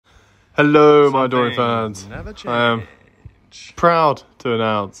Hello, my Dory fans. Never change. I am proud to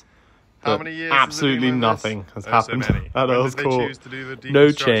announce How that many years absolutely has it been like nothing this? has So happened many. at When Earl's did they Court. choose to do the No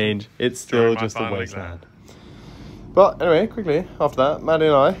deconstruction? change. It's During still my just a final wasteland. exam. But anyway, quickly after that, Maddie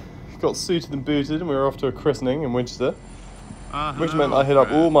and I got suited and booted, and we were off to a christening in Winchester, which meant I hit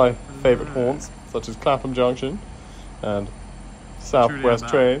up all my favourite haunts, such as Clapham Junction and Southwest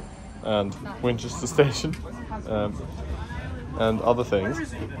Train and Winchester Station, and other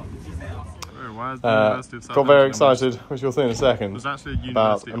things. Why is the University of Got very Southampton excited, which you'll see in a second, There's actually a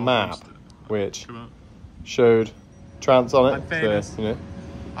about University a of map Winchester. which Come on. showed trance on I'm it. famous. So, you know,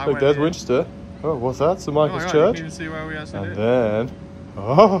 I look, went there's here. Winchester. Oh, what's that? St Oh my Michael's God, Church. You can see where we actually And live. then,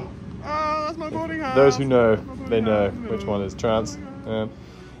 oh, That's my boarding house. those who know, That's my boarding they know house. which one is trance.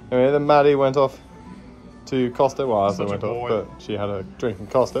 Anyway, then Maddie went off to Costa. Well, I also Such a went off, boy. but she had a drink in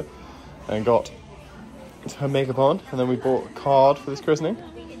Costa and got her makeup on. And then we bought a card for this christening.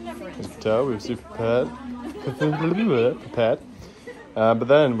 As you can tell, we were super prepared. But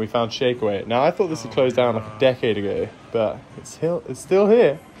then we found Shakeaway. Now, I thought this had closed down like a decade ago, but it's still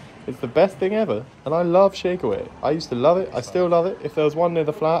here. It's the best thing ever, and I love Shakeaway. I used to love it. I still love it. If there was one near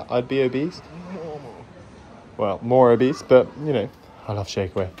the flat, I'd be obese. Well, more obese, but you know, I love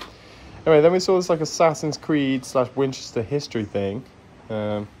Shakeaway. Anyway, then we saw this like Assassin's Creed / Winchester history thing.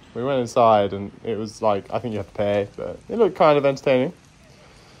 We went inside, and it was like, I think you have to pay, but it looked kind of entertaining.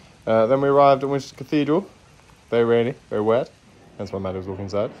 Then we arrived at Winchester Cathedral. Very rainy, very wet. That's why Maddie was walking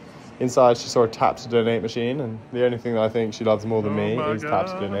inside. Inside, she saw a tap to donate machine, and the only thing that I think she loves more than me is tap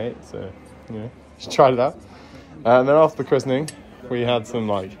to donate. So, you know, she tried it out. And then after the christening, we had some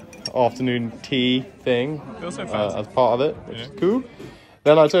like afternoon tea thing as part of it, which is cool.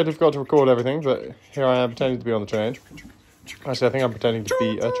 Then I totally forgot to record everything, but here I am pretending to be on the train. Actually, I think I'm pretending to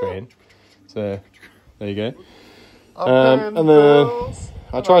be a train. So, there you go. And then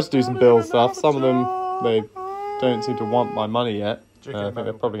I tried to do some bill stuff. Some of them, they don't seem to want my money yet. I think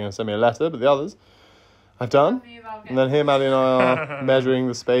they're probably going to send me a letter, but the others I've done. And then here Maddie and I are measuring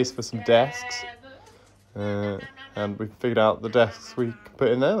the space for some desks. And we figured out the desks we can put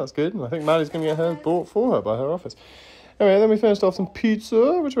in there. That's good. And I think Maddie's going to get hers bought for her by her office. Anyway, then we finished off some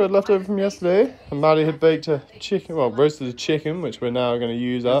pizza, which we had left over from yesterday. And Maddie had baked a chicken, well, roasted a chicken, which we're now going to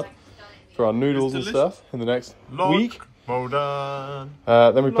use up for our noodles and stuff in the next week.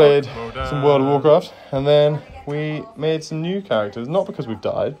 Then we played some World of Warcraft, and then we made some new characters, not because we've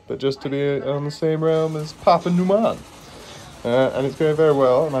died, but just to be on the same realm as Papa Numan. And it's going very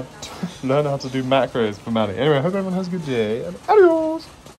well, and I've learned how to do macros for Maddie. Anyway, I hope everyone has a good day, and adios!